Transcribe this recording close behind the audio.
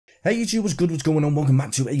Hey YouTube, what's good, what's going on? Welcome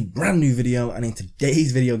back to a brand new video, and in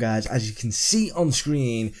today's video guys, as you can see on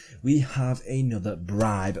screen, we have another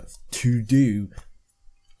bribe to do.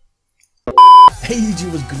 Hey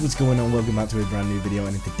YouTube, what's good, what's going on? Welcome back to a brand new video,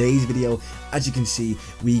 and in today's video, as you can see,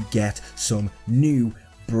 we get some new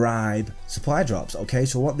bribe supply drops. Okay,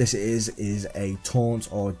 so what this is a taunt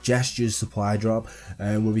or gestures supply drop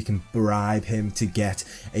where we can bribe him to get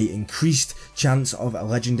a increased chance of a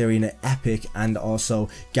legendary and an epic, and also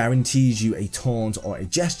guarantees you a taunt or a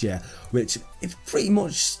gesture, which is pretty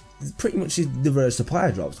much the rare supply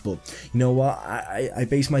drops. But you know what, I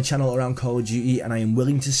base my channel around Call of Duty, and I am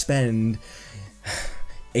willing to spend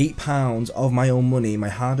 £8 of my own money, my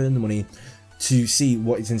hard-earned money, to see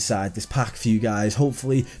what is inside this pack for you guys.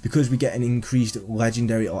 Hopefully, because we get an increased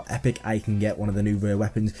legendary or epic, I can get one of the new rare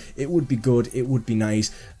weapons. It would be good, it would be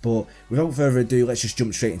nice, but without further ado, let's just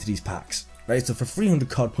jump straight into these packs. Right, so for 300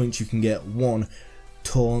 COD points you can get one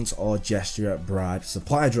taunt or gesture bribe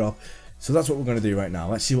supply drop. So that's what we're going to do right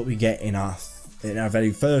now. Let's see what we get in our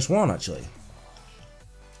very first one. Actually,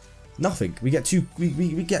 nothing. We get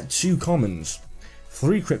two commons,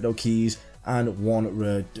 3 crypto keys, and 1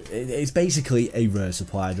 rare. It's basically a rare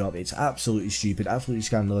supply drop. It's absolutely stupid, absolutely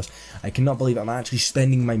scandalous. I cannot believe I'm actually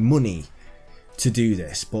spending my money to do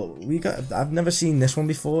this. But I've never seen this one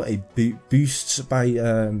before. A boosts by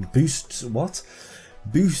boosts what?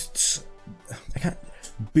 Boosts. I can't.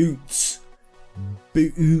 Boots.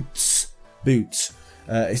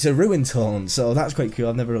 It's a ruin taunt, so that's quite cool.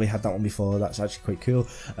 I've never really had that one before. That's actually quite cool.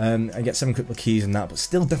 I get 7 crypto keys and that, but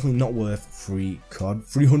still definitely not worth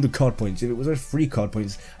 300 COD points. If it was worth 3 COD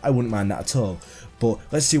points, I wouldn't mind that at all. But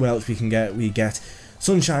let's see what else we can get. We get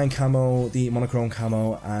sunshine camo, the monochrome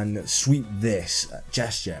camo, and sweep this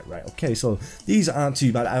gesture. Right, okay, so these aren't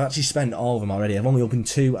too bad. I've actually spent all of them already. I've only opened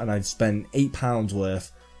 2, and I've spent £8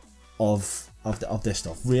 worth of this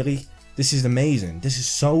stuff. Really, this is amazing. This is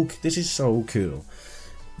so cool.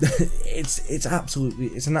 it's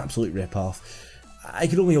an absolute rip-off. I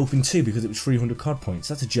could only open 2 because it was 300 COD points.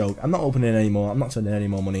 That's a joke. I'm not opening any more. I'm not spending any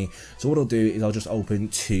more money. So what I'll do is I'll just open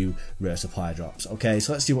 2 rare supply drops. Okay,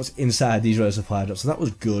 so let's see what's inside these rare supply drops. So that was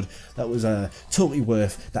good. That was totally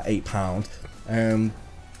worth that £8.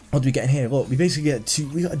 What do we get in here? Look, we basically get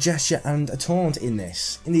we got a gesture and a taunt in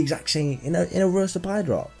this, in the exact same, in a rare supply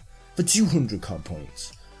drop for 200 COD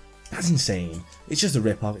points. That's insane. It's just a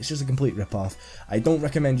rip-off. It's just a complete rip-off. I don't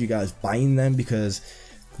recommend you guys buying them because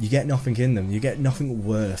you get nothing in them. You get nothing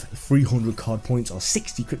worth 300 COD points or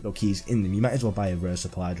 60 crypto keys in them. You might as well buy a rare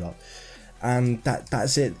supply drop. And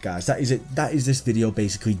that's it, guys. That is it. That is this video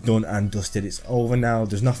basically done and dusted. It's over now.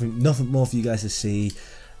 There's nothing more for you guys to see.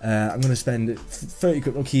 I'm going to spend 30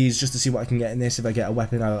 crypto keys just to see what I can get in this. If I get a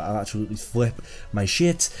weapon, I'll absolutely flip my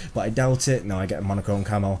shit. But I doubt it. No, I get a monochrome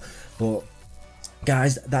camo. But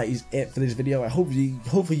guys, that is it for this video.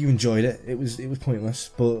 Hopefully you enjoyed it. It was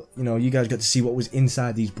pointless, but you know, you guys got to see what was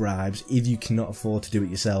inside these bribes if you cannot afford to do it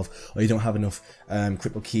yourself, or you don't have enough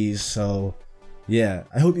crypto keys. So yeah,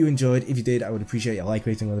 I hope you enjoyed. If you did, I would appreciate a like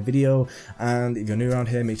rating on the video, and if you're new around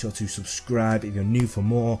here, make sure to subscribe if you're new for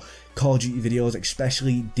more Call of Duty videos,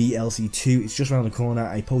 especially DLC 2. It's just around the corner.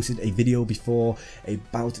 I posted a video before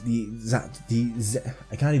about the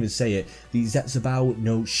I can't even say it, the Zetsubao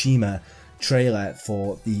no Shima trailer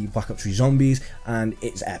for the Black Ops 3 Zombies, and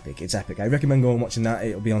it's epic. It's epic. I recommend going and watching that.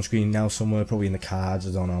 It'll be on screen now somewhere, probably in the cards,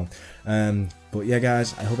 I don't know. But yeah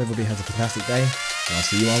guys, I hope everybody has a fantastic day, and I'll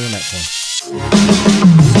see you all in the next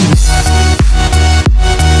one.